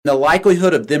The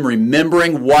likelihood of them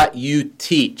remembering what you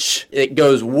teach, it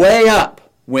goes way up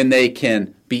when they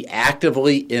can be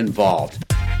actively involved.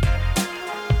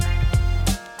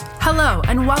 Hello,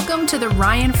 and welcome to the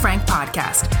Ryan Frank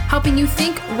Podcast, helping you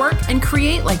think, work, and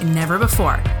create like never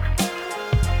before.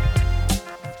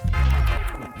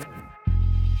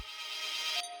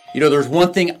 You know, there's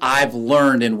one thing I've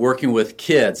learned in working with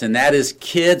kids, and that is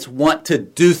kids want to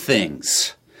do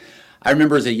things. I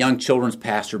remember as a young children's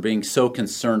pastor being so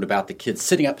concerned about the kids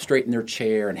sitting up straight in their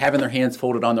chair and having their hands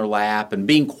folded on their lap and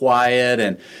being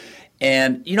quiet.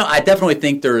 And you know, I definitely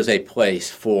think there is a place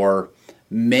for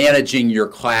managing your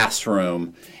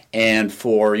classroom and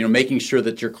for, you know, making sure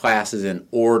that your class is in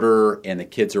order and the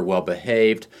kids are well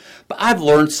behaved. But I've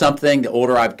learned something the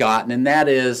older I've gotten, and that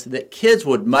is that kids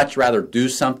would much rather do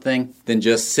something than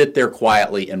just sit there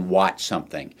quietly and watch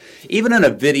something. Even in a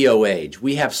video age,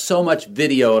 we have so much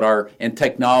video and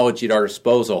technology at our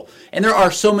disposal, and there are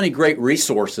so many great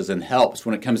resources and helps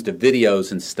when it comes to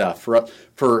videos and stuff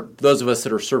for those of us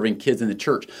that are serving kids in the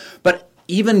church. But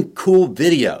even cool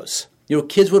videos. You know,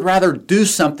 kids would rather do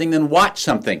something than watch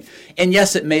something. And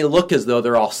yes, it may look as though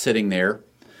they're all sitting there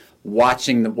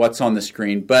watching what's on the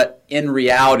screen, but in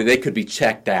reality, they could be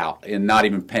checked out and not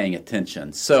even paying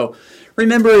attention. So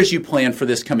remember, as you plan for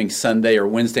this coming Sunday or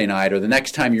Wednesday night or the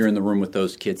next time you're in the room with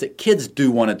those kids, that kids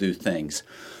do want to do things.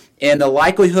 And the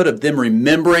likelihood of them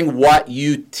remembering what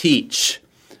you teach,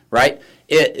 right,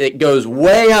 it goes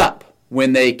way up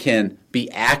when they can be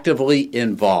actively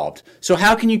involved. So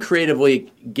how can you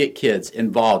creatively get kids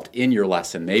involved in your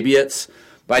lesson? Maybe it's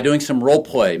by doing some role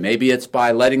play. Maybe it's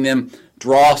by letting them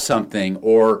draw something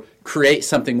or create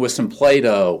something with some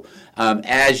Play-Doh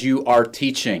as you are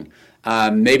teaching.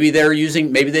 Maybe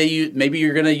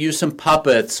you're going to use some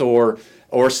puppets or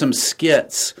some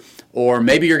skits. Or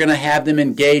maybe you're going to have them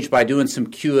engaged by doing some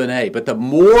Q&A. But the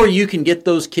more you can get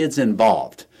those kids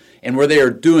involved and where they are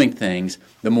doing things,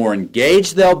 the more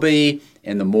engaged they'll be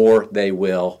and the more they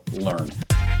will learn.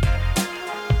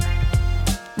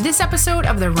 This episode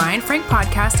of the Ryan Frank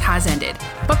Podcast has ended,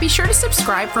 but be sure to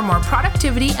subscribe for more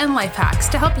productivity and life hacks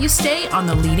to help you stay on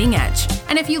the leading edge.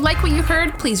 And if you like what you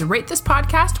heard, please rate this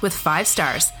podcast with 5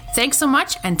 stars. Thanks so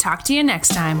much and talk to you next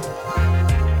time.